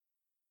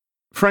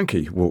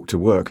Frankie walked to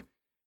work,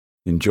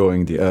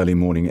 enjoying the early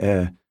morning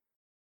air,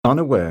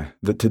 unaware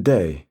that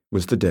today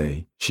was the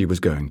day she was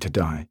going to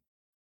die.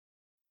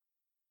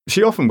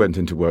 She often went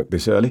into work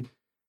this early,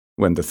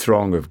 when the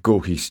throng of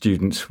gawky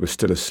students was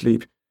still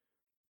asleep,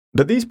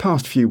 but these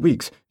past few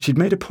weeks she'd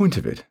made a point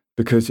of it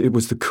because it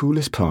was the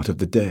coolest part of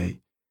the day.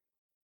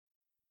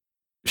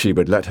 She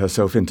would let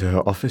herself into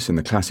her office in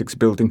the Classics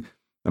building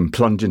and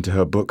plunge into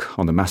her book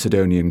on the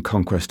Macedonian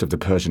conquest of the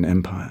Persian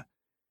Empire.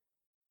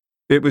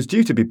 It was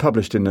due to be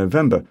published in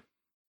November,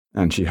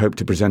 and she hoped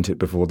to present it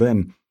before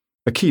then,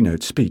 a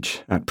keynote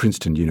speech at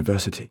Princeton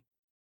University.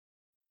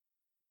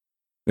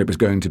 It was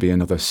going to be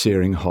another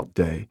searing hot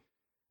day,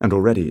 and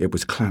already it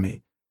was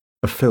clammy,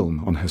 a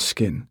film on her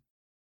skin.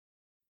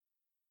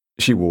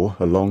 She wore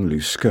a long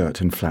loose skirt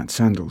and flat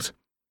sandals.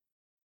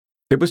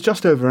 It was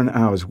just over an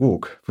hour's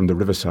walk from the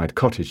riverside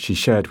cottage she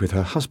shared with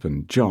her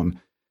husband,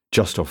 John,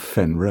 just off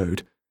Fen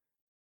Road.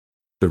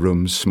 The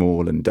rooms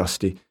small and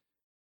dusty,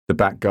 the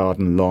back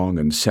garden long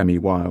and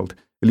semi-wild,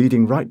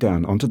 leading right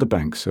down onto the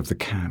banks of the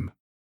Cam.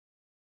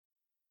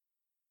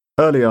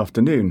 Early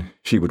afternoon,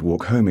 she would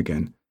walk home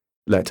again,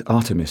 let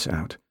Artemis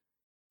out,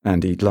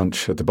 and eat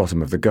lunch at the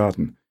bottom of the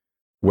garden,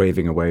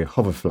 waving away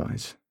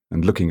hoverflies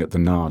and looking at the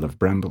gnarl of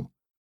bramble.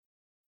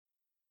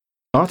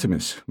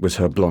 Artemis was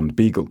her blonde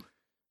beagle,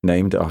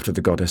 named after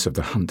the goddess of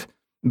the hunt,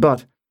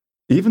 but,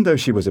 even though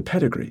she was a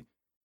pedigree,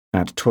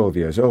 at 12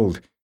 years old,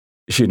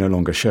 she no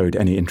longer showed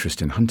any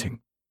interest in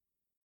hunting.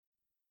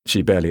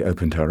 She barely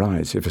opened her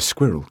eyes if a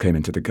squirrel came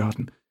into the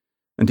garden,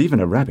 and even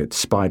a rabbit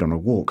spied on a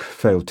walk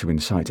failed to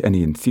incite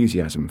any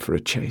enthusiasm for a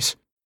chase.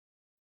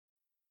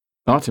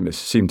 Artemis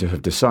seemed to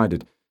have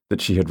decided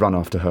that she had run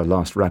after her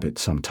last rabbit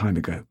some time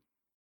ago.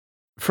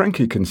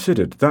 Frankie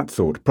considered that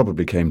thought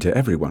probably came to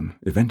everyone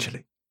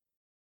eventually.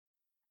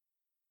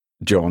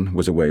 John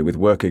was away with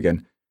work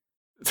again,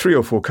 3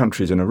 or 4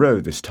 countries in a row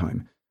this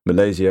time,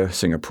 Malaysia,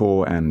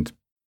 Singapore, and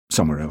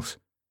somewhere else.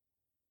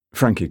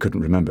 Frankie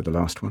couldn't remember the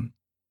last one.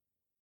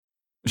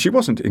 She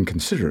wasn't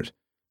inconsiderate,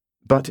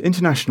 but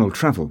international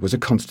travel was a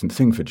constant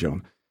thing for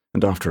John,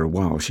 and after a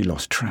while she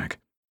lost track.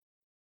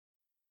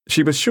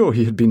 She was sure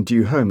he had been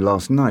due home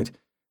last night,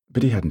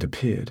 but he hadn't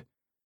appeared,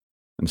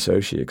 and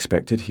so she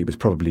expected he was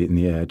probably in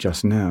the air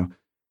just now,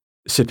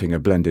 sipping a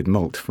blended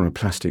malt from a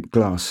plastic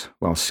glass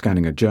while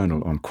scanning a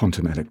journal on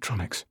quantum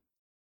electronics.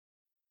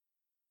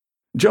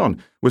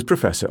 John was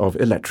Professor of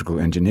Electrical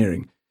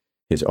Engineering,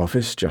 his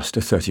office just a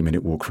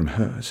 30-minute walk from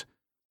hers.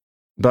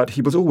 But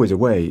he was always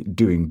away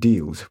doing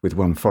deals with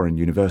one foreign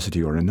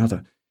university or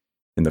another,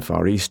 in the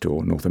Far East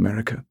or North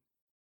America.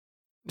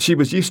 She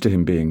was used to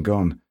him being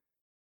gone.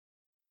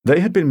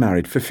 They had been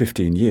married for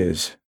 15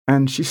 years,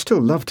 and she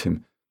still loved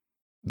him,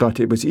 but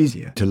it was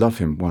easier to love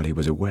him while he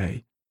was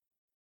away.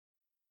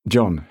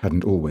 John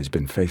hadn't always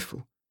been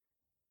faithful.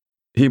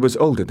 He was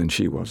older than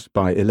she was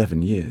by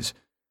 11 years,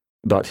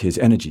 but his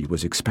energy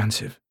was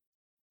expansive.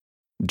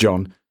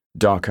 John,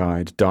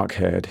 dark-eyed,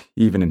 dark-haired,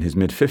 even in his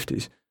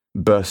mid-50s,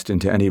 burst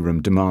into any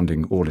room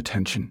demanding all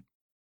attention.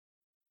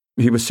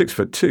 He was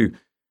 6'2",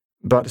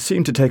 but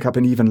seemed to take up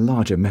an even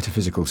larger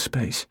metaphysical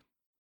space.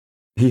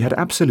 He had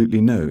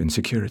absolutely no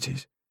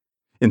insecurities.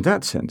 In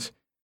that sense,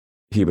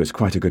 he was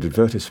quite a good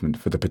advertisement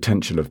for the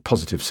potential of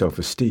positive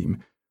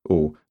self-esteem,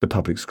 or the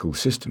public school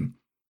system,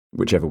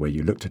 whichever way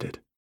you looked at it.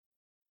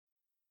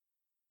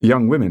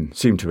 Young women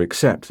seemed to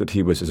accept that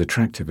he was as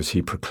attractive as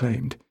he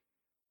proclaimed.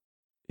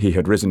 He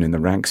had risen in the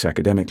ranks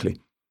academically,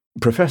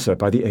 professor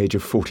by the age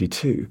of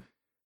 42,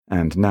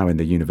 and now in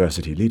the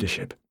university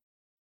leadership.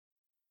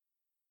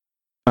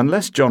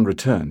 Unless John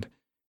returned,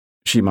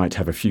 she might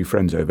have a few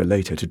friends over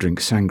later to drink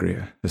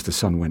sangria as the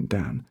sun went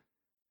down.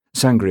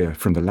 Sangria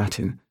from the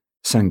Latin,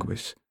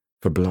 sanguis,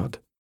 for blood.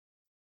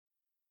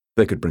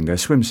 They could bring their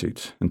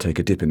swimsuits and take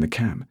a dip in the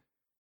Cam.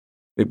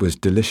 It was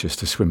delicious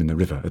to swim in the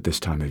river at this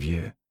time of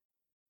year.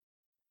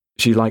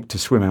 She liked to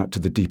swim out to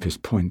the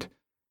deepest point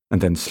and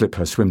then slip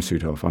her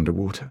swimsuit off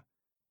underwater.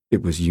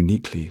 It was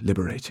uniquely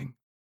liberating.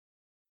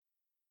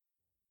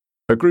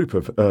 A group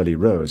of early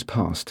rowers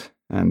passed,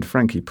 and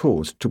Frankie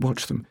paused to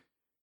watch them,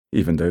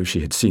 even though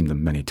she had seen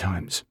them many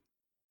times.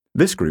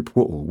 This group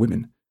were all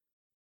women.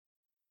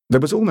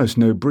 There was almost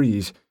no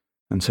breeze,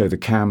 and so the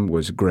Cam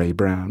was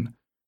grey-brown,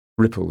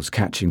 ripples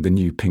catching the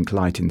new pink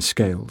light in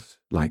scales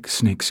like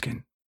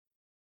snakeskin.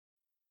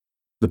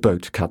 The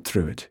boat cut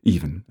through it,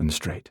 even and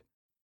straight.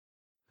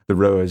 The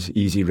rowers'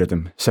 easy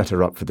rhythm set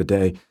her up for the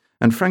day,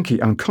 and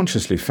Frankie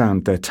unconsciously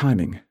found their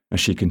timing as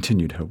she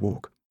continued her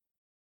walk.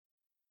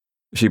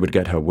 She would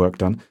get her work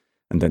done,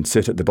 and then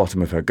sit at the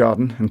bottom of her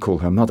garden and call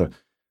her mother,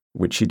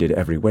 which she did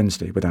every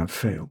Wednesday without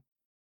fail.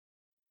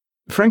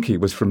 Frankie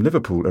was from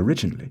Liverpool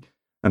originally,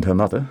 and her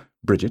mother,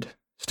 Bridget,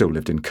 still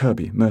lived in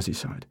Kirby,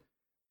 Merseyside.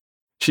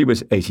 She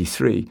was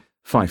 83,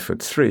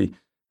 5'3",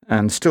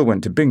 and still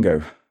went to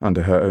bingo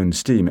under her own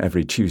steam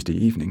every Tuesday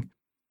evening.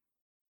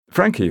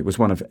 Frankie was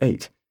one of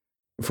 8,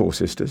 4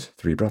 sisters,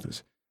 3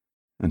 brothers,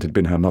 and had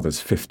been her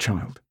mother's 5th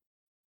child.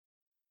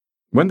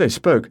 When they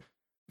spoke,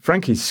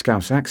 Frankie's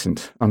Scouse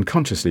accent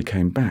unconsciously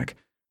came back,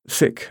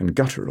 thick and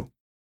guttural.